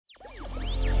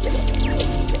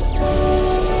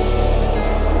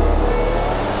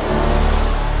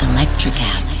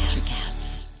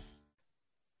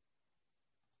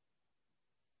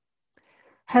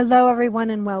Hello, everyone,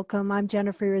 and welcome. I'm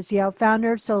Jennifer Rizio,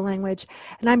 founder of Soul Language,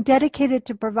 and I'm dedicated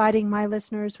to providing my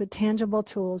listeners with tangible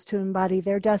tools to embody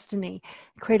their destiny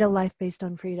and create a life based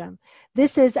on freedom.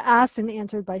 This is Asked and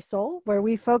Answered by Soul, where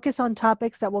we focus on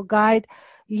topics that will guide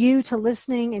you to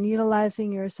listening and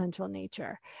utilizing your essential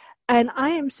nature. And I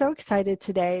am so excited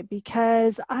today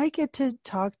because I get to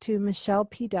talk to Michelle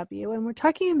PW, and we're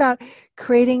talking about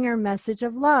creating your message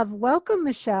of love. Welcome,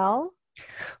 Michelle.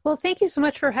 Well, thank you so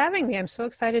much for having me. I'm so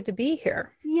excited to be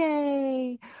here.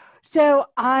 Yay. So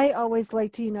I always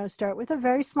like to, start with a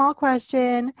very small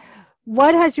question.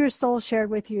 What has your soul shared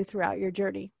with you throughout your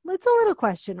journey? It's a little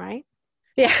question, right?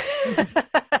 Yeah.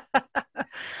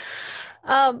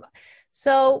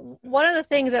 So one of the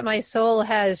things that my soul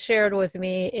has shared with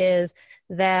me is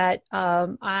that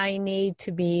I need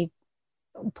to be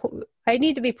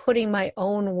putting my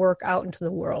own work out into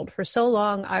the world. For so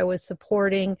long, I was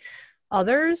supporting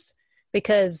others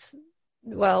because,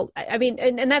 well, I mean,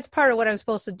 and that's part of what I'm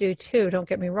supposed to do too, don't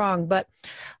get me wrong, but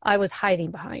I was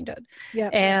hiding behind it. Yeah.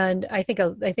 And I think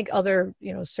other,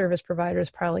 service providers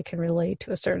probably can relate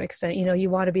to a certain extent. You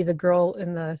want to be the girl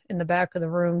in the back of the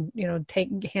room,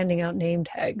 handing out name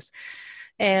tags.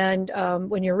 And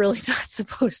when you're really not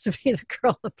supposed to be the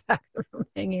girl in the back of the room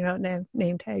hanging out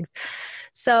name tags.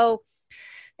 So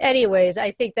anyways,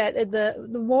 I think that the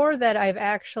more that I've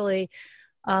actually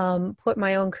put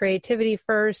my own creativity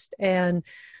first and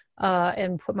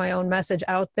put my own message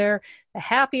out there, the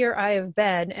happier I have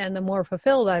been and the more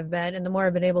fulfilled I've been and the more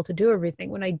I've been able to do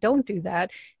everything. When I don't do that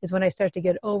is when I start to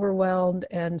get overwhelmed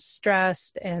and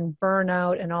stressed and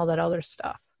burnout and all that other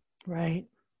stuff. Right.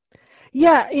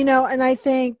 Yeah. And I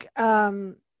think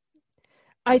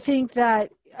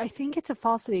it's a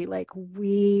falsity. Like,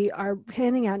 we are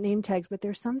handing out name tags, but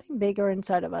there's something bigger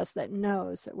inside of us that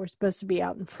knows that we're supposed to be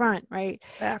out in front, right?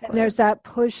 Exactly. And there's that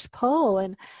push pull.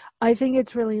 And I think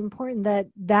it's really important that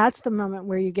that's the moment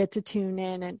where you get to tune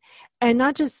in and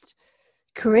not just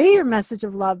create your message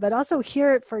of love, but also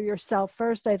hear it for yourself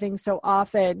first. I think so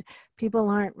often people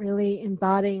aren't really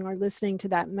embodying or listening to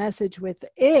that message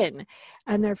within,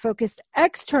 and they're focused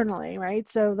externally, right?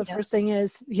 So the first thing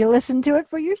is you listen to it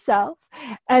for yourself.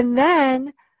 And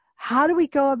then how do we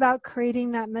go about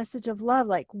creating that message of love?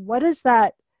 Like, what does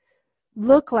that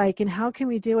look like? And how can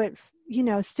we do it,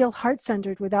 still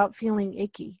heart-centered without feeling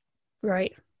icky?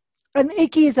 Right. And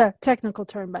icky is a technical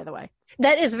term, by the way.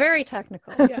 That is very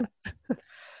technical. Yes.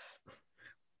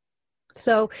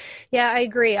 So, yeah, I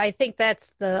agree. I think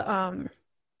that's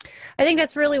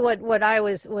really what I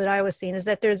was seeing, is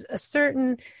that there's a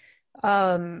certain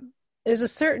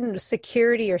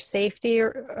security or safety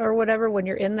or whatever when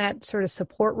you're in that sort of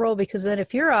support role, because then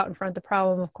if you're out in front, the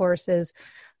problem, of course, is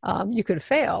you could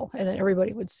fail and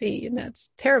everybody would see, and that's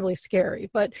terribly scary.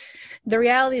 But the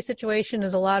reality of the situation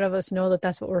is a lot of us know that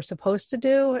that's what we're supposed to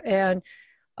do, and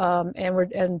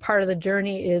part of the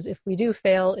journey is, if we do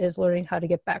fail, is learning how to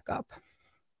get back up.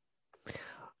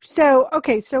 So,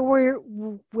 okay, so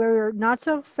we're not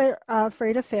so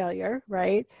afraid of failure,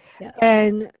 right? Yes.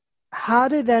 And how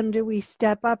do we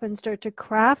step up and start to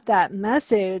craft that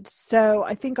message? So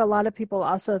I think a lot of people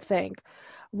also think,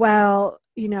 well,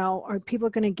 are people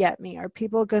going to get me? Are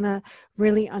people going to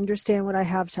really understand what I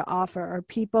have to offer? Are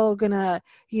people going to,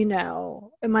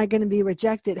 am I going to be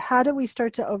rejected? How do we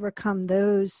start to overcome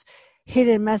those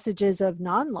hidden messages of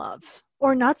non-love,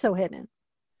 or not so hidden?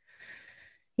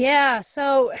 Yeah.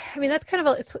 So, I mean, that's kind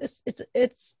of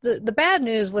it's the bad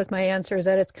news with my answer is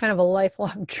that it's kind of a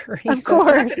lifelong journey. Of so course.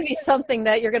 It's not going to be something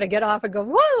that you're going to get off and go,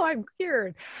 whoa, I'm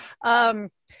cured.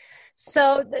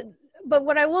 But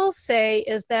what I will say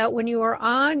is that when you are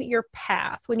on your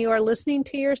path, when you are listening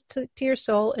to your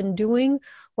soul and doing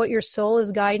what your soul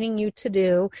is guiding you to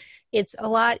do, it's a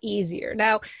lot easier.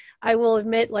 Now, I will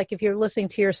admit, like, if you're listening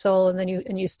to your soul and then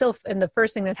and the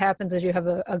first thing that happens is you have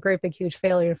a great big huge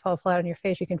failure and fall flat on your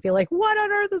face, you can feel like, what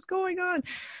on earth is going on?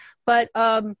 But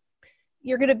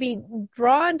you're going to be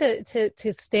drawn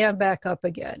to stand back up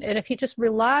again. And if you just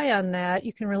rely on that,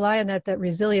 you can rely on that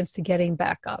resilience to getting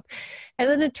back up. And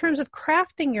then in terms of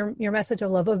crafting your message of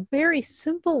love, a very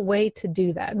simple way to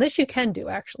do that, and this you can do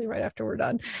actually right after we're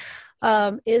done,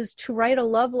 is to write a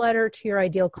love letter to your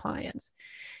ideal clients.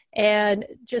 And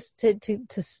just to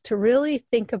really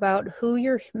think about who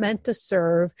you're meant to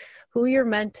serve, who you're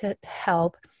meant to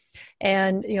help,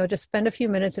 and just spend a few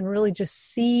minutes and really just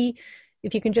see.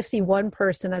 If you can just see one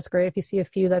person, that's great. If you see a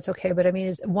few, that's okay. But I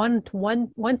mean, one to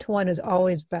one is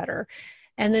always better.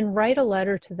 And then write a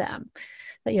letter to them.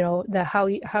 What's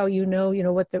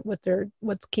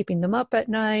keeping them up at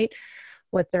night,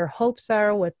 what their hopes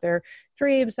are, what their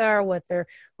dreams are, what they're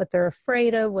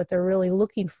afraid of, what they're really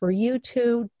looking for you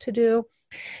to do.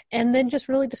 And then just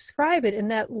really describe it in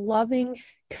that loving,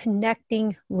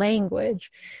 connecting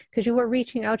language, because you are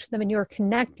reaching out to them and you're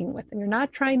connecting with them. You're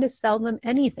not trying to sell them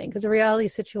anything, because the reality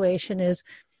situation is,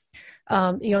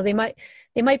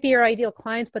 they might be your ideal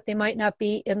clients, but they might not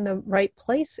be in the right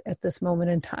place at this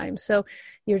moment in time. So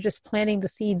you're just planting the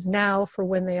seeds now for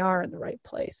when they are in the right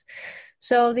place.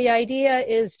 So the idea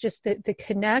is just to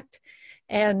connect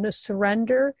and to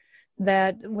surrender,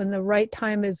 that when the right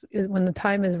time is when the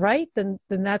time is right, then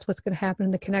that's what's going to happen,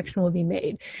 and the connection will be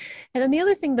made. And then the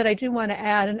other thing that I do want to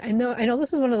add, and I know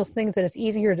this is one of those things that it's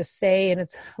easier to say and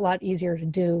it's a lot easier to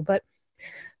do, but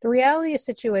the reality of the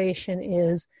situation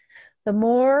is, the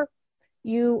more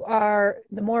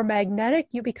magnetic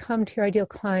you become to your ideal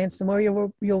clients, the more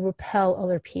you'll repel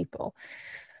other people.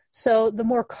 So the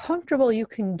more comfortable you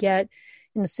can get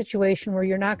in a situation where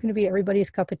you're not going to be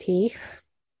everybody's cup of tea,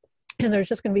 and there's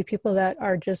just going to be people that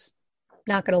are just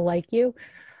not going to like you,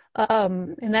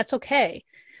 and that's okay,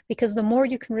 because the more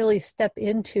you can really step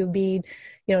into being,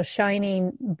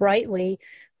 shining brightly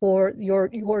for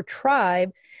your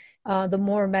tribe, the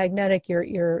more magnetic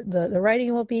the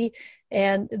writing will be,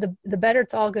 and the better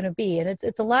it's all going to be. And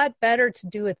it's a lot better to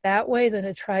do it that way than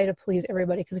to try to please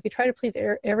everybody, because if you try to please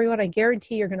everyone, I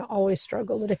guarantee you're going to always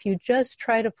struggle. But if you just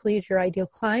try to please your ideal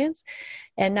clients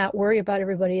and not worry about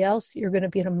everybody else, you're going to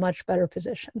be in a much better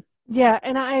position. Yeah,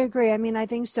 and I agree. I mean, I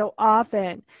think so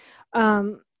often,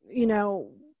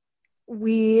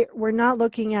 we're not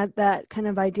looking at that kind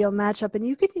of ideal matchup, and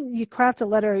you craft a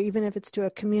letter, even if it's to a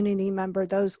community member,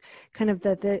 those kind of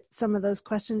some of those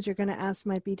questions you're going to ask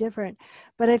might be different.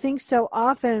 But I think so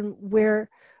often we're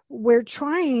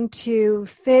trying to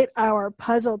fit our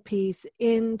puzzle piece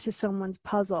into someone's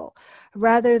puzzle,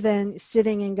 rather than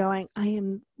sitting and going, I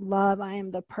am love, I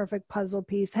am the perfect puzzle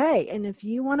piece. Hey, and if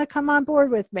you want to come on board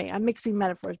with me, I'm mixing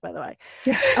metaphors, by the way,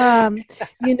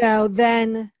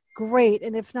 then great.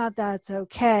 And if not, that's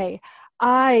okay.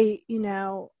 I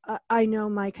know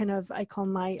I call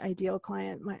my ideal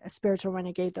client, my spiritual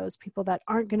renegade, those people that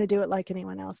aren't going to do it like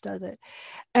anyone else does it.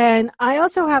 And I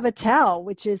also have a tell,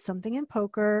 which is something in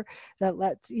poker that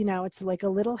lets, it's like a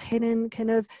little hidden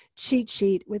kind of cheat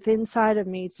sheet within inside of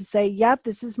me to say, yep,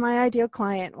 this is my ideal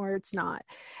client, or it's not.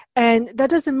 And that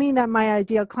doesn't mean that my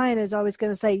ideal client is always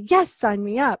going to say, yes, sign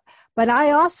me up. But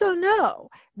I also know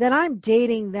that I'm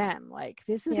dating them. Like,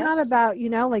 this is not about,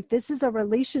 this is a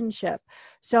relationship.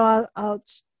 So I'll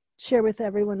share with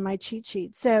everyone my cheat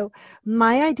sheet. So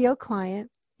my ideal client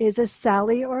is a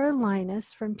Sally or a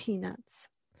Linus from Peanuts.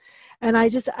 And I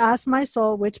just ask my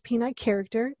soul which Peanut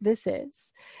character this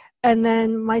is. And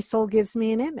then my soul gives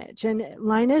me an image. And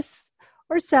Linus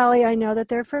or Sally, I know that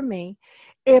they're for me.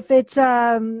 If it's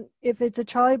a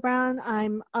Charlie Brown,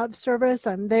 I'm of service,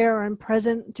 I'm there, I'm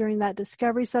present during that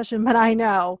discovery session, but I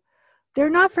know they're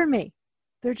not for me.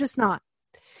 They're just not.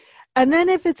 And then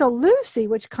if it's a Lucy,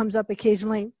 which comes up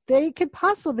occasionally, they could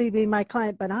possibly be my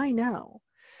client, but I know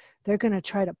they're going to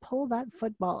try to pull that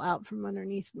football out from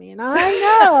underneath me. And I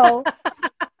know,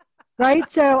 right?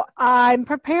 So I'm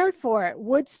prepared for it.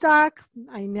 Woodstock,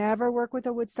 I never work with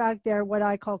a Woodstock. They're what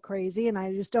I call crazy, and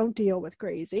I just don't deal with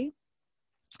crazy.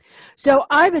 So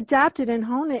I've adapted and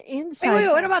honed it inside. Wait,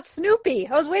 what about Snoopy?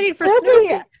 I was waiting for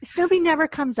Snoopy. Snoopy never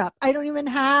comes up. I don't even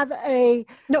have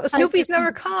No, Snoopy's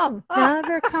never come.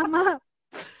 Never come up.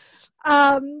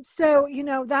 So,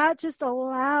 that just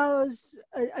allows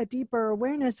a deeper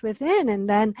awareness within. And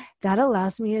then that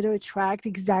allows me to attract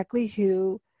exactly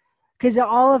who, because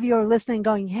all of you are listening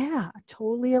going, yeah,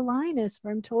 totally a Linus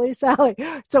from Totally Sally.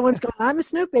 Someone's going, I'm a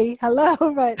Snoopy. Hello.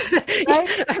 Right.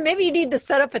 Maybe you need to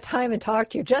set up a time and talk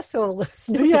to you just so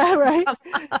Snoopy. Yeah, right.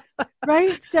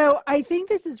 Right. So I think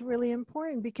this is really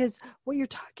important, because what you're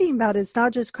talking about is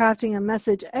not just crafting a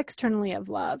message externally of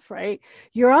love, right?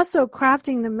 You're also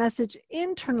crafting the message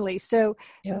internally. So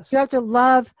you have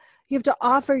to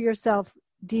offer yourself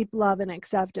deep love and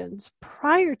acceptance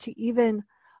prior to even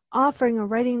offering or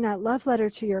writing that love letter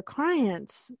to your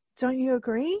clients. Don't you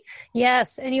agree?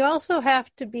 Yes. And you also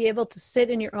have to be able to sit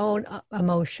in your own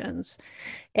emotions.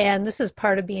 And this is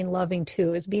part of being loving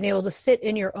too, is being able to sit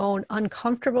in your own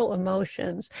uncomfortable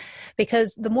emotions,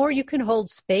 because the more you can hold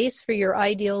space for your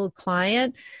ideal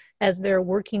client as they're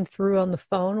working through on the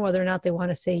phone, whether or not they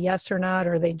want to say yes or not,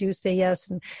 or they do say yes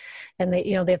and they,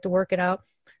 they have to work it out,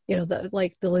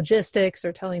 the logistics,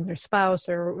 or telling their spouse,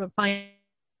 or finding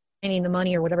the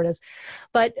money, or whatever it is.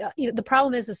 But the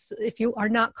problem is if you are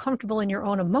not comfortable in your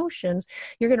own emotions,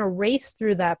 you're going to race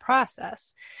through that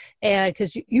process, and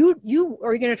because you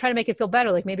are going to try to make it feel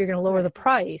better, like maybe you're going to lower the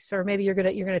price, or maybe you're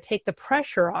going to take the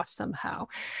pressure off somehow.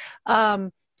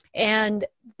 And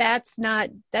that's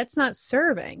not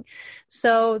serving.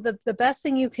 So the best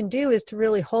thing you can do is to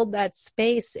really hold that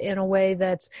space in a way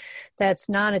that's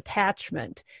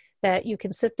non-attachment, that you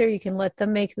can sit there, you can let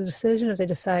them make the decision. If they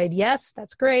decide yes,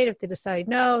 that's great. If they decide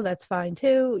no, that's fine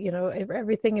too.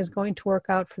 Everything is going to work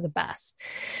out for the best.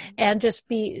 And just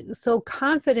be so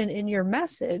confident in your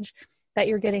message that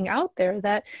you're getting out there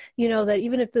that, that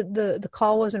even if the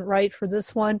call wasn't right for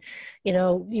this one,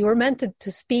 you were meant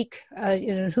to speak,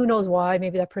 who knows why.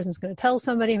 Maybe that person's going to tell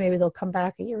somebody, maybe they'll come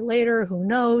back a year later, who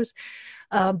knows.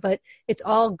 But it's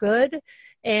all good.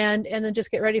 And then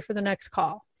just get ready for the next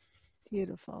call.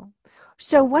 Beautiful.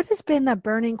 So what has been the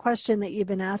burning question that you've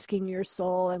been asking your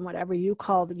soul and whatever you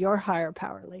call your higher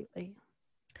power lately?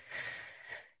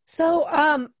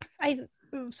 So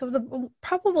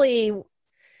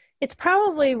it's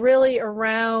probably really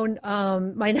around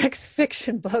my next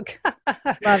fiction book.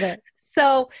 Love it.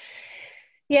 So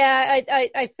yeah,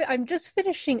 I'm just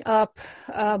finishing up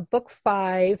book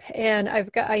 5, and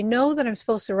I know that I'm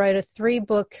supposed to write a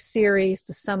 3-book series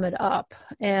to sum it up.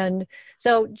 And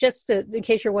so just in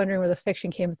case you're wondering where the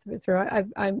fiction came through,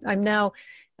 I'm now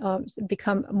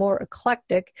become more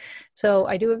eclectic. So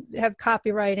I do have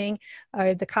copywriting. I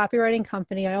have the copywriting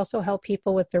company. I also help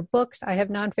people with their books. I have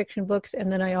nonfiction books,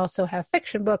 and then I also have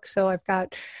fiction books. So I've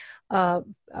got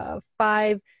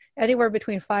 5, anywhere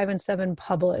between 5 and 7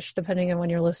 published, depending on when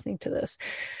you're listening to this.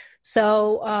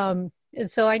 So,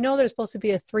 and so I know there's supposed to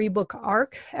be a 3-book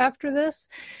arc after this,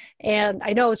 and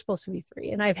I know it's supposed to be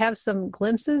 3, and I have some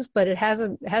glimpses, but it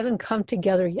hasn't come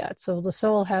together yet. So the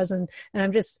soul hasn't, and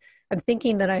I'm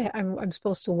thinking that I'm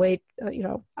supposed to wait,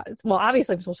 well,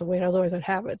 obviously I'm supposed to wait, otherwise I'd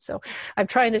have it. So I'm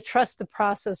trying to trust the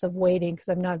process of waiting because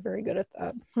I'm not very good at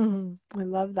that. Mm-hmm. I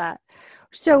love that.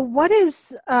 So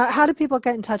how do people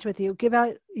get in touch with you? Give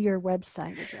out your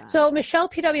website address. So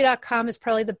michellepw.com is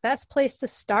probably the best place to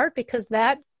start because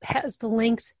that has the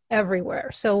links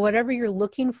everywhere. So whatever you're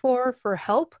looking for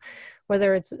help,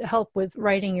 whether it's help with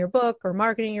writing your book or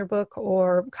marketing your book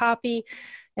or copy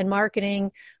and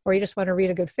marketing, or you just want to read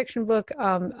a good fiction book,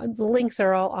 the links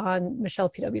are all on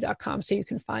michellepw.com, so you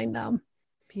can find them.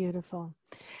 Beautiful.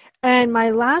 And my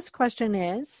last question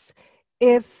is,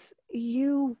 if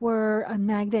you were a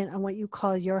magnet on what you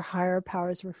call your higher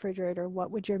powers refrigerator,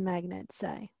 what would your magnet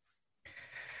say?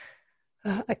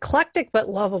 Eclectic but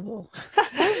lovable.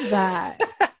 That.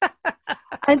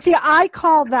 And see, I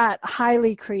call that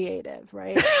highly creative,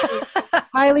 right?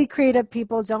 Highly creative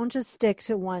people don't just stick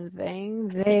to one thing.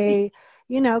 They,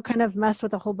 kind of mess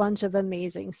with a whole bunch of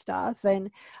amazing stuff.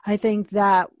 And I think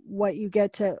that what you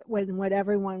get to,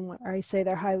 when I say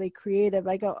they're highly creative,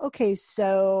 I go, okay,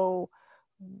 so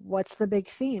what's the big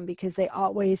theme? Because they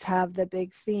always have the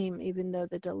big theme, even though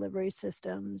the delivery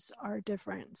systems are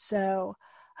different. So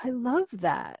I love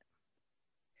that.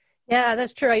 Yeah,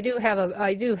 that's true. I do have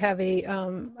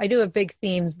big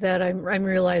themes that I'm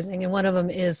realizing, and one of them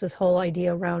is this whole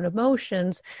idea around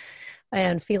emotions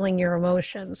and feeling your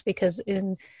emotions. Because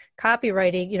in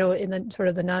copywriting, in the sort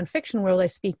of the nonfiction world, I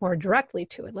speak more directly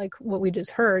to it, like what we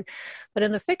just heard. But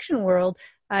in the fiction world,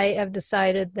 I have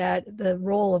decided that the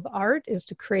role of art is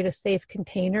to create a safe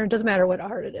container. It doesn't matter what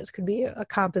art it is; it could be a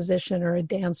composition or a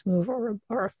dance move or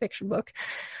a fiction book.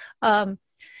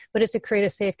 But it's to create a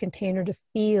safe container to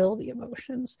feel the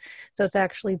emotions. So it's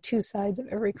actually 2 sides of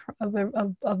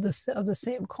of the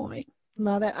same coin.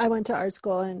 Love it. I went to art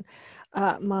school, and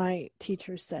my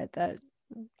teacher said that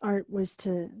art was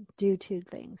to do 2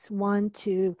 things. 1,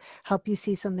 to help you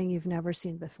see something you've never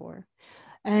seen before,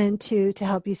 and 2, to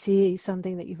help you see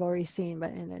something that you've already seen,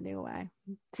 but in a new way.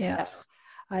 Yes. So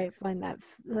I find that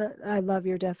I love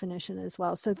your definition as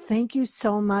well. So thank you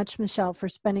so much, Michelle, for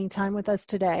spending time with us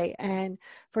today and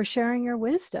for sharing your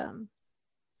wisdom.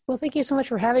 Well, thank you so much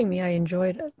for having me. I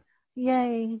enjoyed it.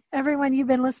 Yay. Everyone, you've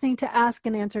been listening to Ask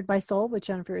and Answered by Soul with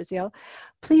Jennifer Urezzio.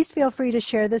 Please feel free to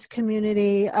share this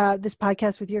this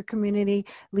podcast with your community.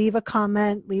 Leave a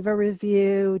comment, leave a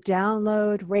review,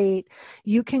 download, rate.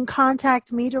 You can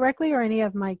contact me directly or any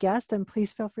of my guests, and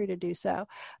please feel free to do so.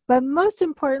 But most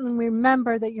importantly,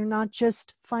 remember that you're not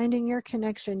just finding your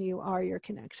connection, you are your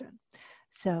connection.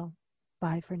 So,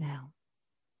 bye for now.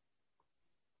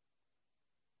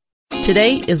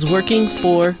 Today is working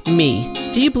for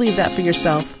me. Do you believe that for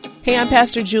yourself? Hey, I'm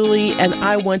Pastor Julie, and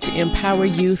I want to empower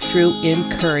you through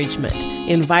encouragement.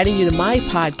 Inviting you to my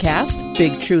podcast,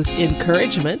 Big Truth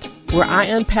Encouragement, where I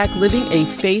unpack living a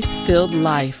faith-filled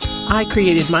life. I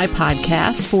created my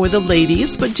podcast for the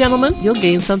ladies, but gentlemen, you'll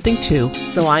gain something too.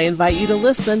 So I invite you to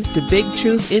listen to Big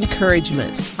Truth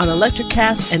Encouragement on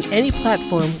Electricast and any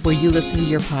platform where you listen to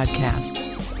your podcast.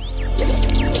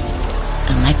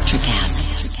 Electricast.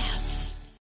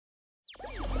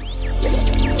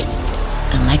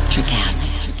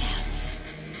 Electricast.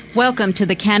 Welcome to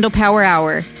the Candle Power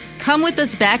Hour. Come with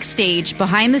us backstage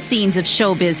behind the scenes of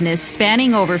show business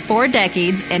spanning over 4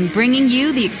 decades and bringing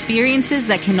you the experiences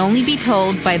that can only be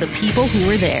told by the people who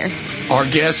were there. Our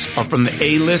guests are from the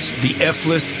A-list, the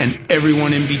F-list, and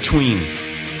everyone in between.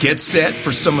 Get set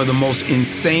for some of the most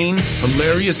insane,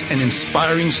 hilarious, and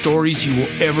inspiring stories you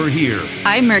will ever hear.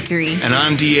 I'm Mercury. And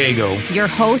I'm Diego. Your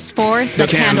host for the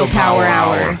Candle Power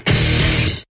Hour.